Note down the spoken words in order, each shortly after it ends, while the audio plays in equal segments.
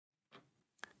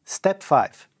Step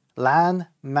 5. LAN,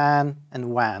 MAN, and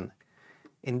WAN.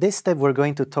 In this step, we're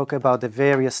going to talk about the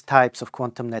various types of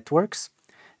quantum networks,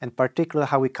 and particularly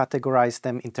how we categorize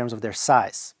them in terms of their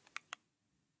size.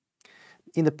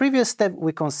 In the previous step,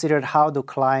 we considered how do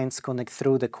clients connect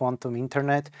through the quantum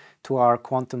internet to our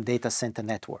quantum data center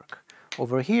network.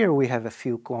 Over here, we have a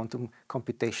few quantum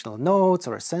computational nodes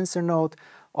or a sensor node,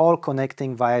 all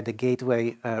connecting via the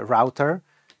gateway router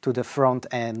to the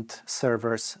front-end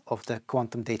servers of the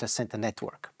quantum data center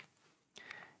network.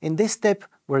 In this step,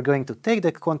 we're going to take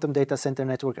the quantum data center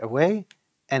network away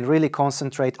and really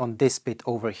concentrate on this bit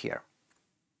over here.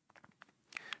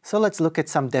 So let's look at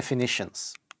some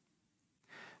definitions.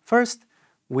 First,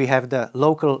 we have the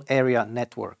local area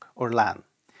network, or LAN.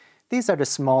 These are the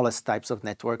smallest types of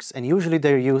networks, and usually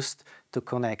they're used to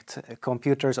connect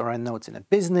computers or nodes in a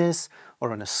business,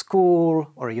 or in a school,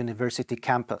 or a university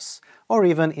campus, or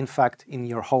even, in fact, in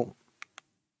your home.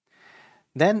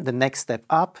 Then the next step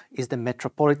up is the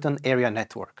metropolitan area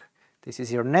network. This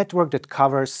is your network that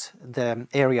covers the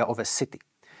area of a city,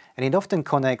 and it often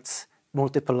connects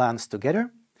multiple LANs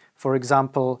together. For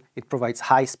example, it provides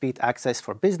high-speed access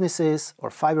for businesses or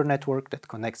fiber network that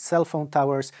connects cell phone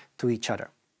towers to each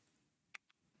other.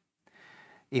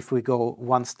 If we go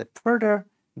one step further,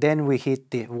 then we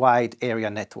hit the wide area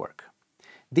network.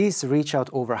 These reach out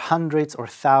over hundreds or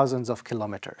thousands of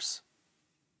kilometers.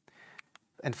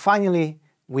 And finally,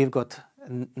 we've got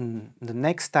the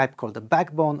next type called the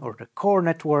backbone or the core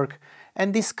network,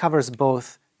 and this covers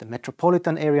both the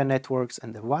metropolitan area networks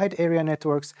and the wide area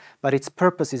networks, but its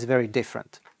purpose is very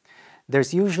different.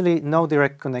 There's usually no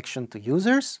direct connection to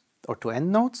users or to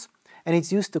end nodes, and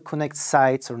it's used to connect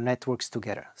sites or networks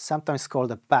together, sometimes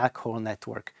called a backhaul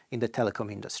network in the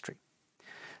telecom industry.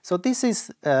 So this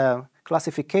is a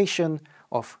classification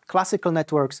of classical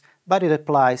networks, but it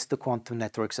applies to quantum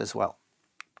networks as well.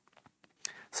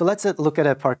 So let's look at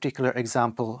a particular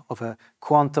example of a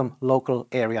quantum local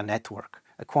area network,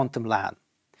 a quantum LAN.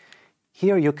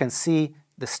 Here you can see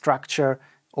the structure.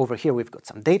 Over here we've got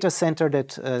some data center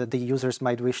that the users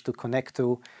might wish to connect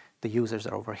to. The users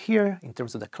are over here in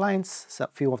terms of the clients. So a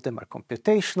few of them are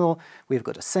computational. We've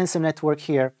got a sensor network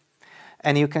here.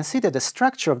 And you can see that the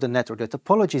structure of the network, the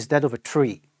topology, is that of a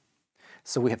tree.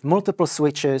 So we have multiple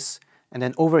switches, and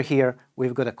then over here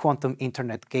we've got a quantum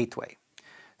internet gateway.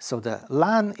 So the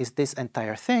LAN is this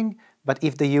entire thing, but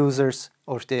if the users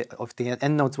or the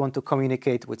end nodes want to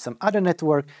communicate with some other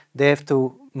network, they have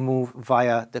to move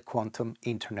via the quantum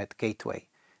internet gateway,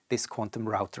 this quantum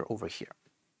router over here.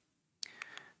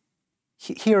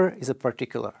 Here is a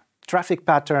particular traffic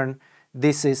pattern.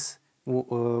 This is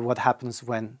what happens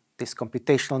when this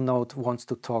computational node wants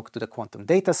to talk to the quantum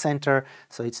data center.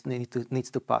 So it needs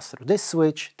to pass through this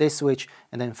switch,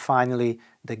 and then finally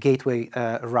the gateway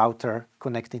router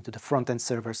connecting to the front-end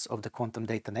servers of the quantum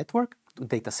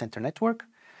data center network.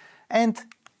 And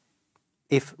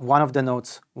if one of the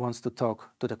nodes wants to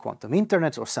talk to the quantum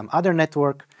internet or some other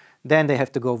network, then they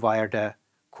have to go via the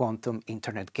quantum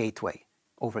internet gateway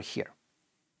over here.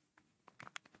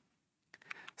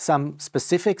 Some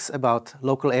specifics about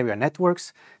local area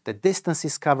networks. The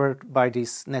distances covered by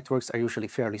these networks are usually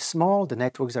fairly small. The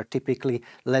networks are typically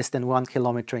less than 1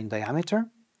 kilometer in diameter,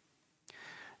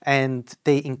 and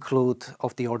they include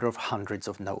of the order of hundreds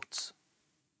of nodes.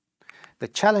 The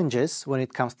challenges when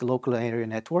it comes to local area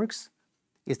networks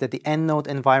is that the end node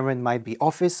environment might be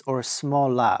office or a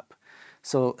small lab.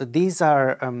 So these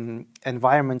are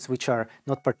environments which are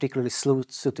not particularly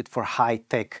suited for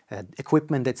high-tech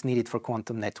equipment that's needed for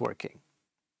quantum networking.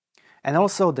 And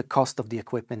also the cost of the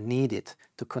equipment needed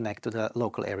to connect to the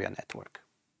local area network.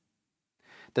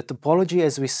 The topology,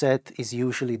 as we said, is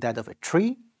usually that of a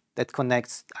tree that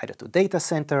connects either to data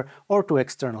center or to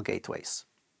external gateways.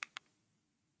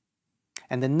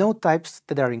 And the node types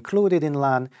that are included in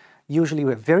LAN usually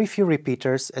we have very few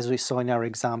repeaters, as we saw in our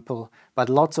example, but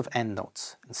lots of end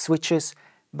nodes and switches,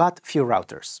 but few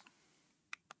routers.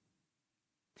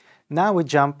 Now we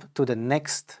jump to the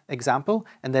next example,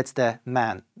 and that's the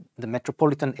MAN, the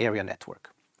Metropolitan Area Network.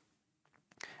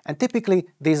 And typically,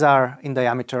 these are in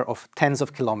diameter of tens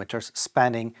of kilometers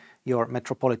spanning your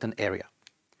metropolitan area.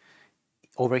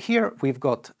 Over here, we've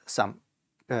got some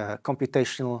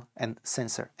computational and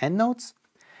sensor end nodes,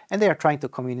 and they are trying to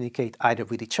communicate either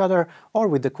with each other or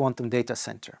with the quantum data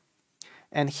center.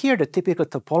 And here the typical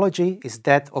topology is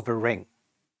that of a ring,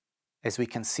 as we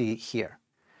can see here.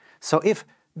 So if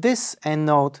this end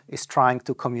node is trying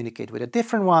to communicate with a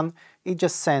different one, it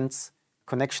just sends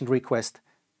connection request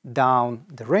down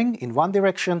the ring in one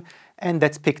direction, and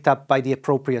that's picked up by the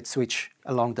appropriate switch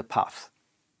along the path.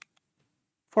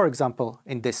 For example,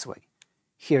 in this way.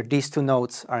 Here, these two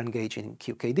nodes are engaging in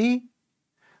QKD,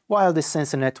 while the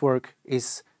sensor network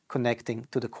is connecting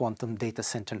to the quantum data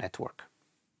center network.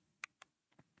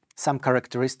 Some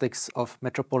characteristics of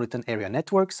metropolitan area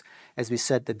networks: as we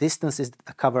said, the distances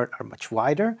covered are much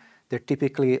wider. They're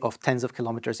typically of tens of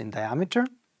kilometers in diameter,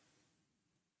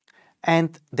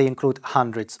 and they include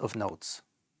hundreds of nodes.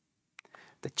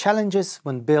 The challenges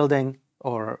when building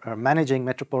or managing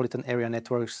metropolitan area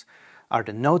networks are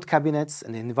the node cabinets,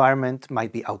 and the environment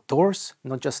might be outdoors,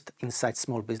 not just inside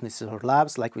small businesses or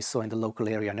labs like we saw in the local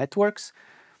area networks.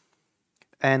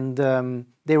 And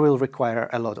they will require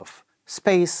a lot of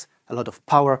space, a lot of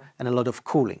power, and a lot of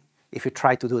cooling. If you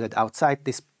try to do that outside,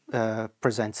 this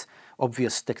presents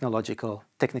obvious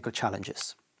technical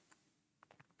challenges.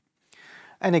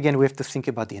 And again, we have to think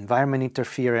about the environment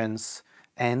interference,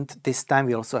 and this time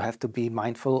we also have to be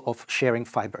mindful of sharing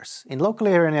fibers. In local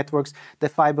area networks, the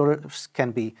fibers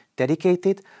can be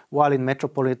dedicated, while in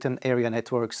metropolitan area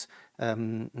networks,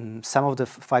 some of the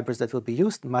fibers that will be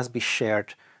used must be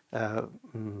shared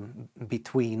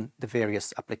between the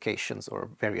various applications or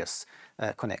various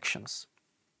connections.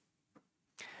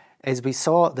 As we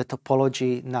saw, the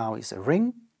topology now is a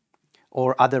ring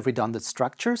or other redundant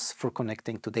structures for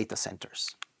connecting to data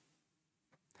centers.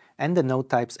 And the node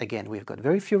types, again, we've got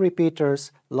very few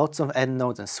repeaters, lots of end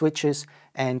nodes and switches,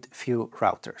 and few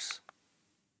routers.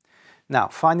 Now,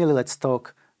 finally, let's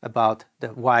talk about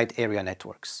the wide area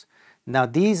networks. Now,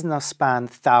 these now span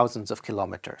thousands of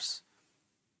kilometers.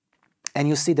 And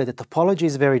you see that the topology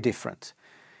is very different.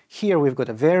 Here we've got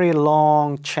a very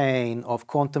long chain of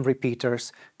quantum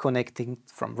repeaters connecting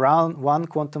from one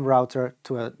quantum router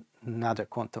to another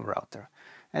quantum router.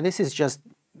 And this is just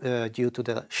due to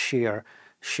the sheer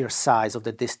size of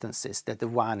the distances that the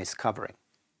WAN is covering.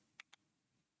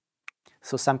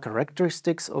 So some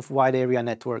characteristics of wide area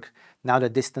network: now the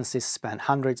distances span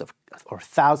hundreds of or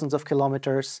thousands of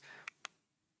kilometers.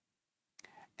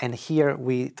 And here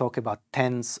we talk about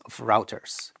tens of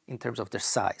routers in terms of their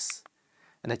size.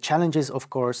 And the challenges, of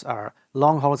course, are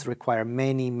long hauls require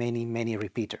many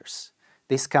repeaters.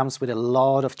 This comes with a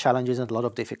lot of challenges and a lot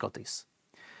of difficulties.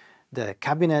 The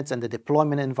cabinets and the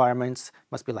deployment environments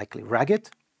must be likely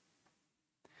rugged.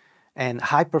 And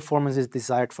high performance is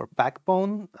desired for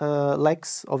backbone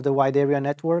legs of the wide area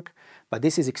network, but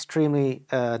this is extremely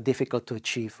difficult to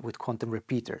achieve with quantum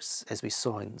repeaters, as we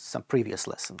saw in some previous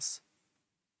lessons.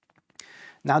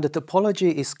 Now the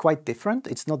topology is quite different.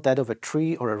 It's not that of a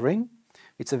tree or a ring.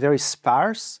 It's a very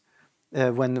sparse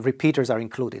when repeaters are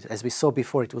included. As we saw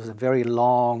before, it was a very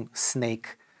long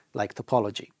snake-like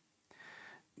topology.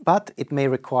 But it may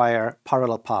require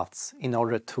parallel paths in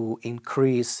order to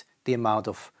increase the amount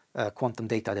of quantum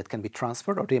data that can be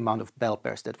transferred or the amount of bell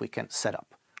pairs that we can set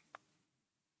up.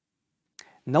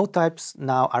 Node types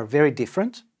now are very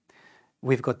different.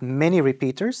 We've got many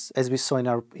repeaters, as we saw in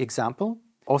our example,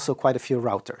 also quite a few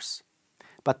routers.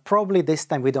 But probably this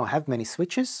time we don't have many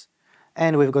switches,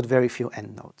 and we've got very few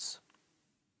end nodes.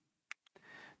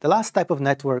 The last type of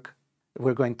network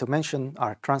we're going to mention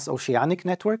are transoceanic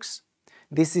networks.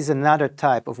 This is another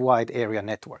type of wide area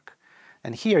network.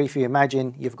 And here, if you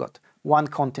imagine, you've got one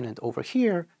continent over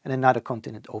here and another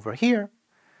continent over here.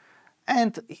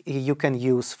 And you can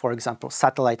use, for example,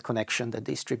 satellite connection that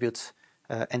distributes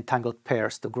entangled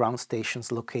pairs to ground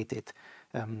stations located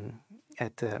on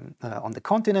the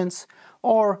continents.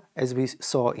 Or, as we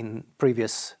saw in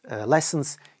previous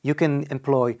lessons, you can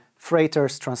employ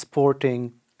freighters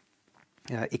transporting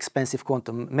expensive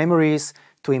quantum memories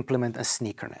to implement a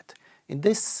sneakernet. In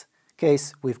this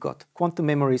case, we've got quantum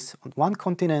memories on one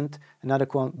continent, another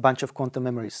bunch of quantum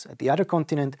memories at the other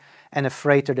continent, and a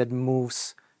freighter that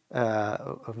moves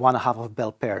 1.5 of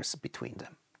bell pairs between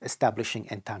them, establishing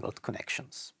entangled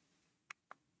connections.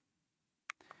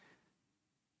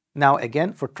 Now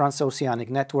again, for transoceanic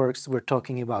networks, we're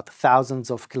talking about thousands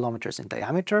of kilometers in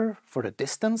diameter for the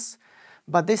distance,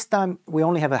 but this time we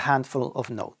only have a handful of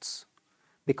nodes.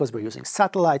 Because we're using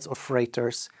satellites or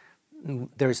freighters,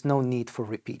 there is no need for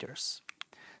repeaters.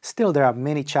 Still, there are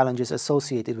many challenges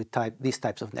associated with these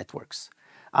types of networks.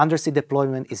 Undersea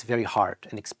deployment is very hard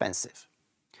and expensive.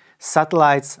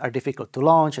 Satellites are difficult to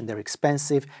launch and they're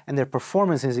expensive, and their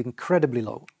performance is incredibly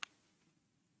low.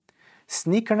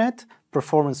 Sneakernet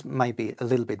performance might be a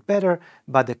little bit better,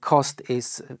 but the cost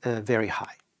is very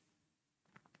high.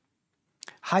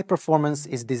 High performance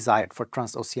is desired for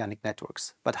transoceanic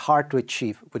networks, but hard to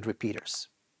achieve with repeaters.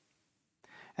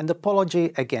 And the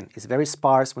topology, again, is very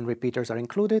sparse when repeaters are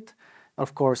included.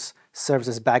 Of course, serves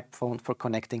as backbone for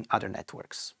connecting other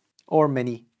networks, or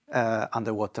many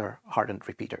underwater hardened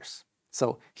repeaters.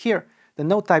 So here, the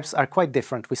node types are quite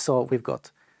different. We saw we've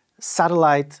got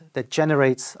satellite that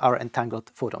generates our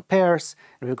entangled photon pairs,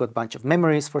 and we've got a bunch of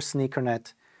memories for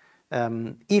SneakerNet.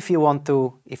 If you want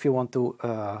to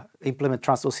implement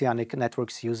transoceanic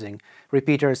networks using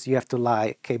repeaters, you have to lie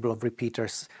a cable of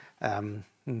repeaters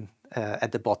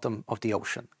at the bottom of the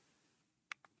ocean.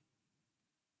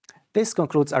 This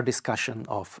concludes our discussion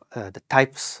of the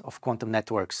types of quantum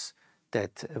networks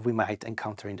that we might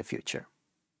encounter in the future.